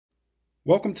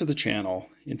Welcome to the channel.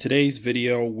 In today's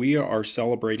video, we are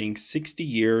celebrating 60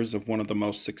 years of one of the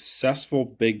most successful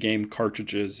big game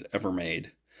cartridges ever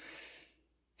made.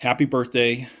 Happy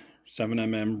birthday,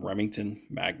 7mm Remington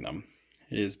Magnum.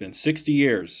 It has been 60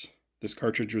 years. This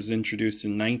cartridge was introduced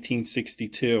in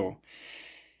 1962.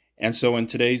 And so in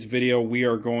today's video, we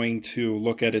are going to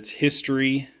look at its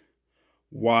history,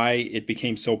 why it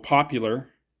became so popular,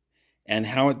 and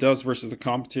how it does versus the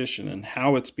competition, and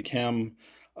how it's become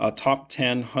a top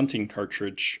 10 hunting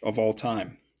cartridge of all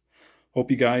time. Hope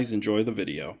you guys enjoy the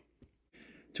video.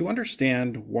 To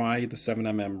understand why the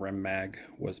 7mm Rem Mag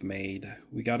was made,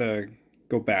 we gotta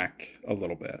go back a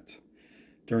little bit.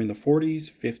 During the 40s,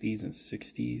 50s, and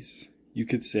 60s, you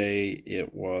could say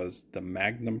it was the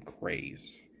Magnum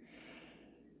craze.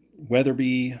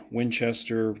 Weatherby,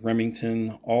 Winchester,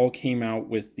 Remington all came out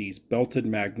with these belted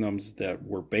Magnums that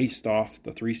were based off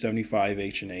the 375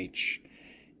 H&H,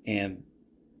 and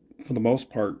for the most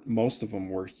part, most of them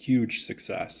were huge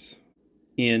success.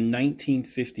 In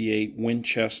 1958,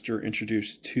 Winchester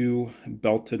introduced two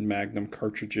belted Magnum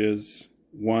cartridges.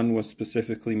 One was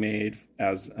specifically made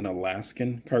as an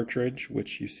Alaskan cartridge,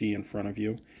 which you see in front of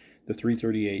you, the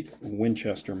 338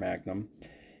 Winchester Magnum.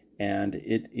 And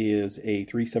it is a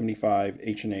 375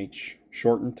 H&H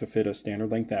shortened to fit a standard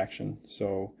length action.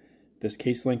 So this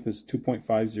case length is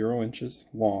 2.50 inches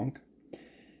long.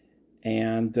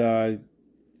 And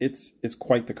it's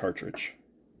quite the cartridge.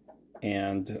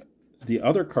 And the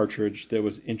other cartridge that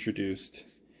was introduced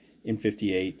in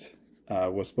 58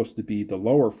 was supposed to be the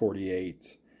lower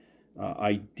 48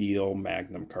 ideal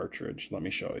Magnum cartridge. Let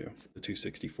me show you. The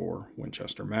 264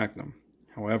 Winchester Magnum.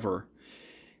 However,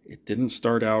 it didn't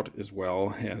start out as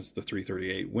well as the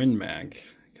 338 Win Mag,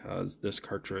 because this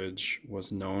cartridge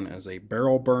was known as a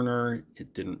barrel burner.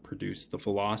 It didn't produce the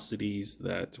velocities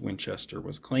that Winchester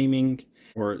was claiming,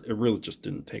 or it really just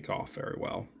didn't take off very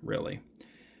well, really.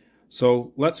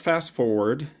 So let's fast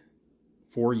forward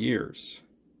 4 years,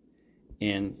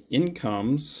 and in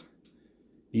comes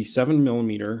the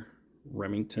 7mm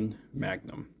Remington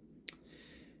Magnum.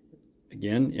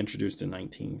 Again, introduced in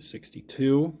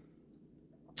 1962.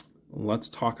 Let's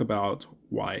talk about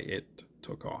why it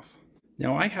took off.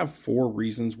 Now, I have 4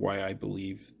 reasons why I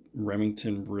believe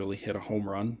Remington really hit a home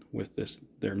run with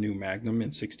their new Magnum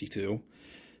in 62.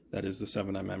 That is the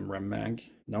 7mm Rem Mag.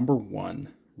 Number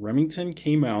 1, Remington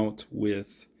came out with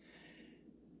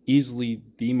easily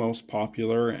the most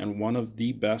popular and one of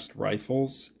the best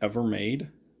rifles ever made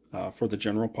for the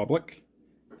general public.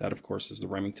 That, of course, is the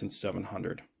Remington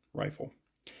 700 rifle.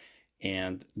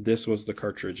 And this was the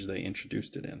cartridge they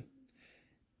introduced it in.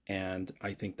 And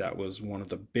I think that was one of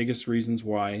the biggest reasons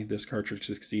why this cartridge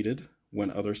succeeded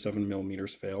when other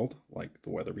 7mm failed, like the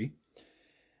Weatherby.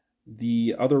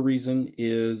 The other reason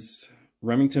is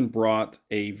Remington brought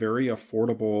a very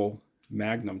affordable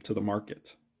Magnum to the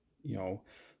market. You know,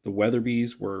 the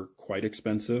Weatherbys were quite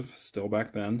expensive still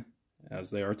back then, as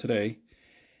they are today.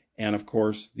 And of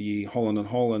course, the Holland &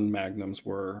 Holland Magnums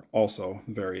were also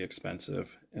very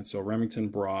expensive. And so Remington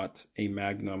brought a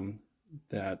Magnum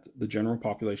that the general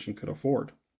population could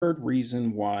afford. Third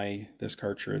reason why this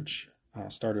cartridge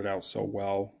started out so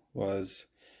well was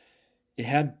it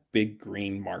had big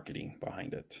green marketing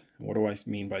behind it. What do I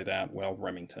mean by that? Well,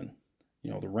 Remington.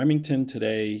 You know, the Remington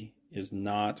today is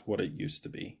not what it used to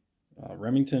be.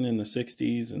 Remington in the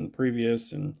 60s and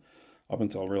previous and up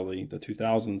until really the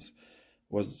 2000s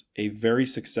was a very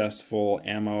successful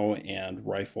ammo and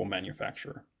rifle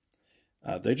manufacturer.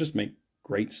 They just make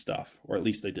great stuff, or at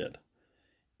least they did.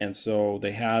 And so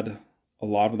they had a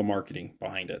lot of the marketing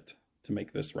behind it to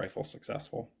make this rifle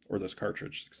successful, or this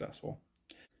cartridge successful.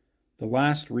 The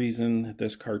last reason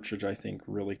this cartridge, I think,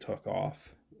 really took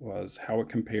off was how it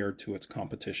compared to its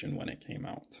competition when it came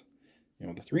out. You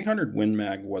know, the 300 Win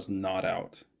Mag was not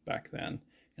out back then,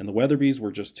 and the Weatherbys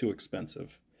were just too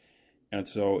expensive. And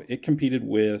so it competed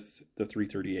with the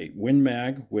 338 Win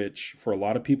Mag, which for a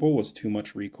lot of people was too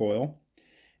much recoil.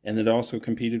 And it also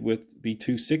competed with the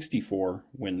 264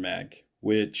 Win Mag,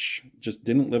 which just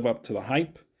didn't live up to the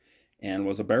hype and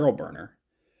was a barrel burner.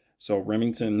 So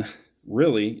Remington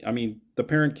really, I mean, the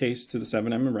parent case to the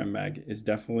 7mm Rem Mag is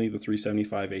definitely the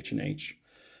 375 H&H.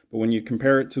 But when you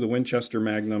compare it to the Winchester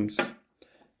Magnums,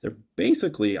 they're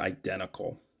basically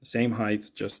identical. Same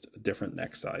height, just a different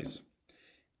neck size.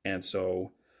 And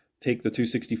so take the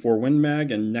 264 Win Mag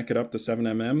and neck it up to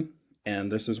 7mm,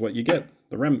 and this is what you get,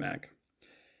 the Rem Mag.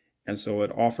 And so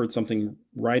it offered something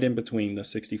right in between the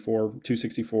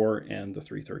 264 and the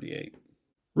 338.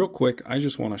 Real quick, I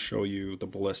just want to show you the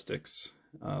ballistics,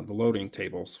 the loading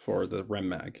tables for the Rem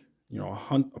Mag. You know,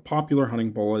 a popular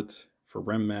hunting bullet for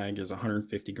Rem Mag is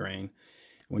 150 grain.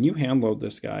 When you hand load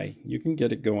this guy, you can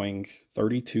get it going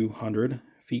 3,200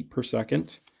 feet per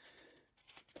second,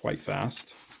 quite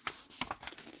fast.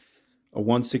 A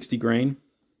 160 grain,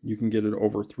 you can get it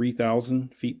over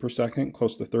 3,000 feet per second,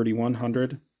 close to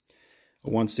 3,100. A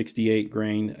 168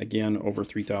 grain, again, over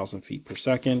 3,000 feet per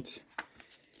second.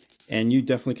 And you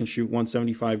definitely can shoot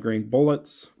 175 grain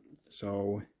bullets.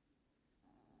 So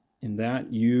in that,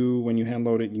 when you hand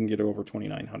load it, you can get it over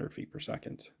 2,900 feet per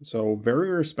second. So very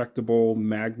respectable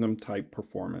Magnum type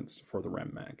performance for the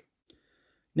Rem Mag.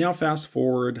 Now fast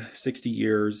forward 60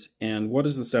 years, and what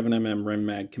does the 7mm Rem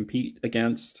Mag compete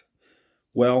against?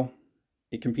 Well,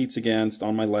 it competes against,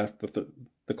 on my left,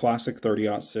 the classic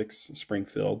 30-06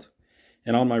 Springfield,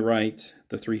 and on my right,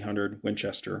 the 300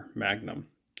 Winchester Magnum.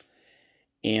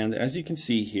 And as you can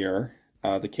see here,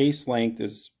 the case length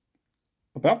is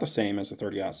about the same as the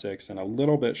 30-06 and a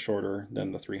little bit shorter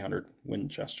than the 300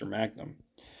 Winchester Magnum.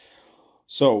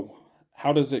 So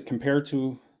how does it compare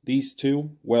to these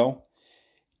two? Well,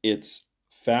 it's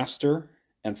faster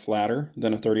and flatter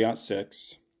than a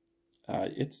 30-06.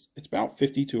 It's about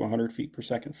 50 to 100 feet per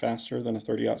second faster than a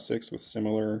 30-06 with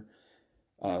similar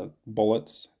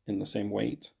bullets in the same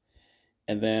weight.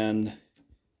 And then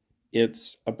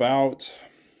it's about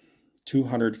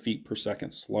 200 feet per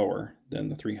second slower than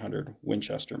the 300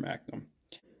 Winchester Magnum.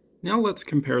 Now let's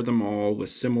compare them all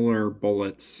with similar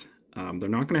bullets. They're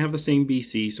not going to have the same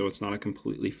BC, so it's not a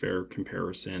completely fair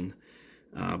comparison.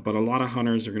 But a lot of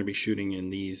hunters are going to be shooting in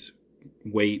these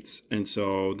weights, and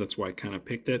so that's why I kind of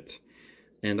picked it.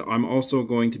 And I'm also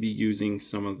going to be using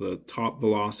some of the top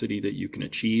velocity that you can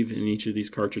achieve in each of these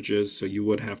cartridges, so you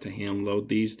would have to hand load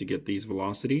these to get these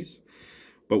velocities.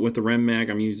 But with the Rem Mag,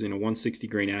 I'm using a 160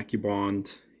 grain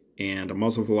AccuBond and a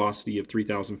muzzle velocity of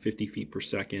 3,050 feet per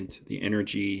second. The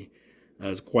energy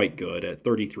is quite good at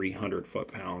 3,300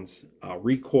 foot-pounds.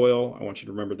 Recoil, I want you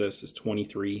to remember this, is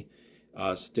 23.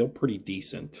 Still pretty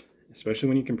decent, especially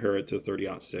when you compare it to the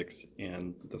 30-06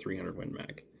 and the 300 Win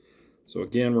Mag. So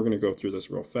again, we're going to go through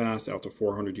this real fast, out to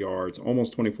 400 yards,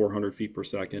 almost 2,400 feet per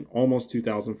second, almost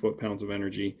 2,000 foot-pounds of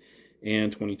energy,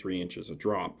 and 23 inches of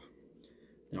drop.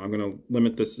 Now I'm going to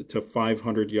limit this to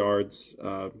 500 yards,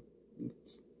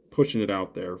 pushing it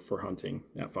out there for hunting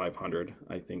at 500.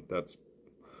 I think that's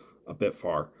a bit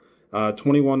far.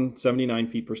 2179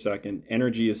 feet per second.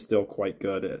 Energy is still quite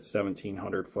good at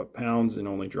 1,700 foot-pounds and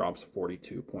only drops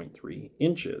 42.3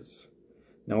 inches.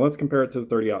 Now let's compare it to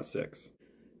the 30-06.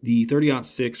 The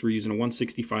 30-06, we're using a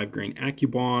 165 grain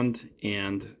AccuBond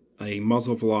and a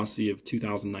muzzle velocity of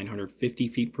 2,950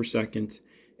 feet per second.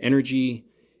 Energy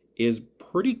is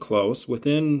pretty close,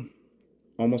 within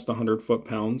almost 100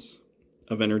 foot-pounds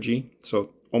of energy,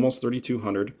 so almost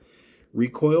 3,200.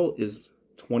 Recoil is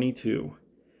 22.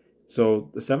 So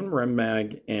the 7 Rem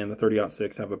Mag and the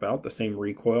 30-06 have about the same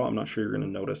recoil. I'm not sure you're going to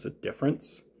notice a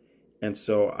difference. And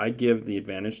so I give the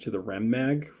advantage to the Rem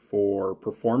Mag for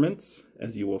performance,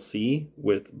 as you will see,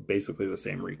 with basically the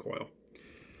same recoil.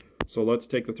 So let's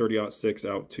take the 30-06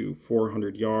 out to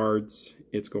 400 yards.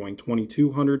 It's going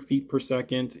 2,200 feet per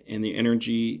second, and the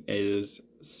energy is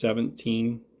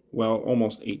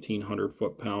almost 1,800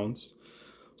 foot-pounds.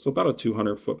 So about a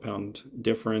 200 foot-pound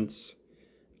difference.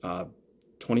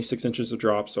 26 inches of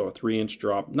drop, so a 3-inch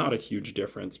drop. Not a huge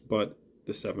difference, but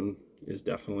the 7 is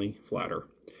definitely flatter.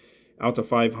 Out to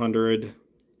 500,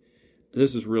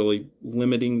 this is really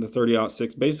limiting the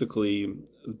 30-06, basically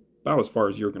about as far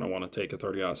as you're going to want to take a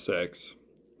 30-06.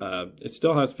 It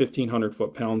still has 1,500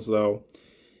 foot-pounds though,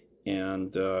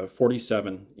 and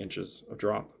 47 inches of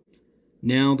drop.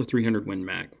 Now the 300 Win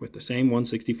Mag with the same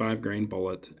 165 grain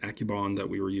bullet AccuBond that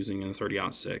we were using in the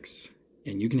 30-06.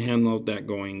 And you can hand load that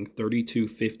going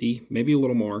 3,250, maybe a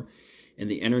little more, and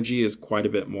the energy is quite a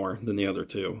bit more than the other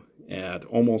two at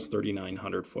almost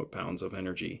 3,900 foot-pounds of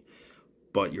energy.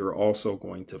 But you're also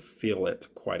going to feel it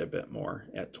quite a bit more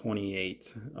at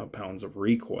 28 pounds of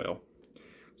recoil.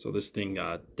 So this thing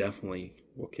definitely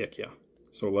will kick you.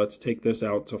 So let's take this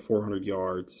out to 400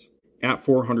 yards. At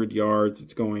 400 yards,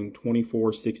 it's going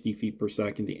 2,460 feet per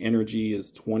second. The energy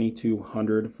is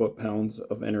 2,200 foot-pounds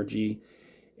of energy,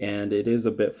 and it is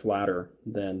a bit flatter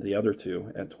than the other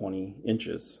two at 20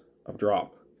 inches of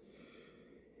drop.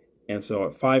 And so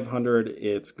at 500,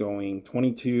 it's going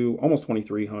almost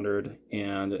 2,300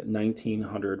 and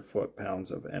 1,900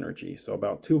 foot-pounds of energy. So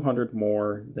about 200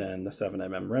 more than the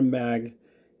 7mm Rem Mag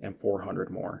and 400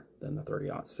 more than the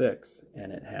 30-06.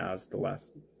 And it has the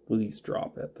least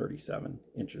drop at 37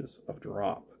 inches of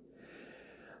drop.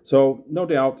 So no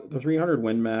doubt the 300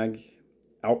 Win Mag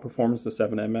outperforms the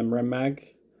 7mm Rem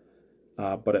Mag.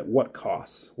 But at what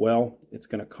cost? Well, it's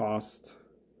going to cost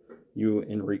you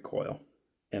in recoil.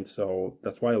 And so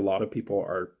that's why a lot of people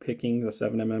are picking the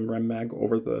 7mm Rem Mag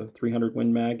over the 300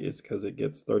 Win Mag, is because it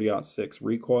gets 30-06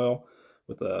 recoil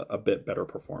with a bit better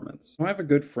performance. I have a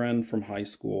good friend from high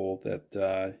school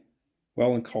that,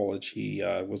 well, in college, he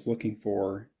was looking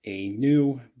for a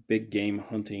new big game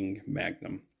hunting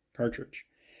Magnum cartridge.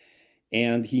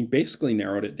 And he basically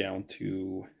narrowed it down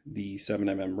to the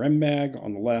 7mm Rem Mag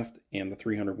on the left and the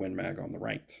 300 Win Mag on the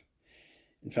right.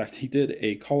 In fact, he did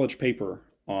a college paper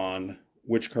on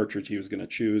which cartridge he was going to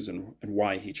choose and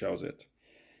why he chose it.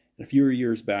 And a few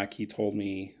years back, he told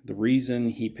me the reason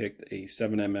he picked a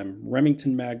 7mm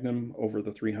Remington Magnum over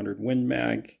the 300 Win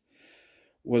Mag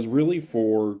was really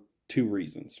for two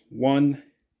reasons. One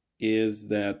is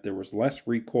that there was less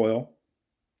recoil,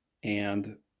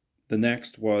 and the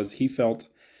next was he felt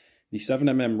the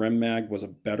 7mm Rem Mag was a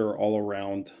better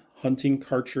all-around hunting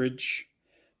cartridge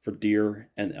for deer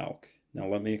and elk. Now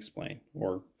let me explain,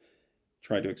 or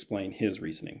try to explain his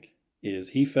reasoning. Is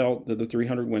he felt that the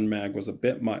 300 Win Mag was a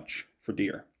bit much for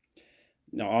deer.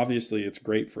 Now obviously it's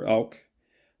great for elk,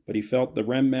 but he felt the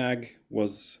Rem Mag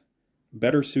was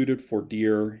better suited for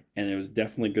deer, and it was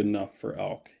definitely good enough for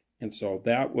elk. And so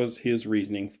that was his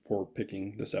reasoning for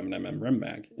picking the 7mm Rem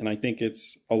Mag. And I think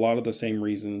it's a lot of the same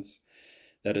reasons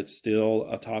that it's still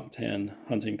a top 10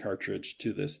 hunting cartridge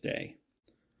to this day.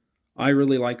 I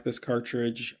really like this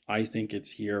cartridge. I think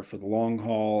it's here for the long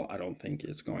haul. I don't think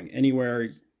it's going anywhere,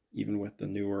 even with the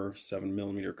newer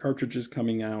 7mm cartridges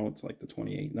coming out, like the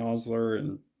 28 Nosler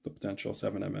and the potential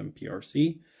 7mm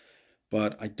PRC.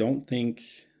 But I don't think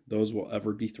those will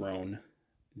ever dethrone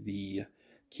the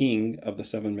king of the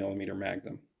 7mm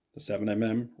Magnum, the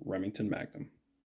 7mm Remington Magnum.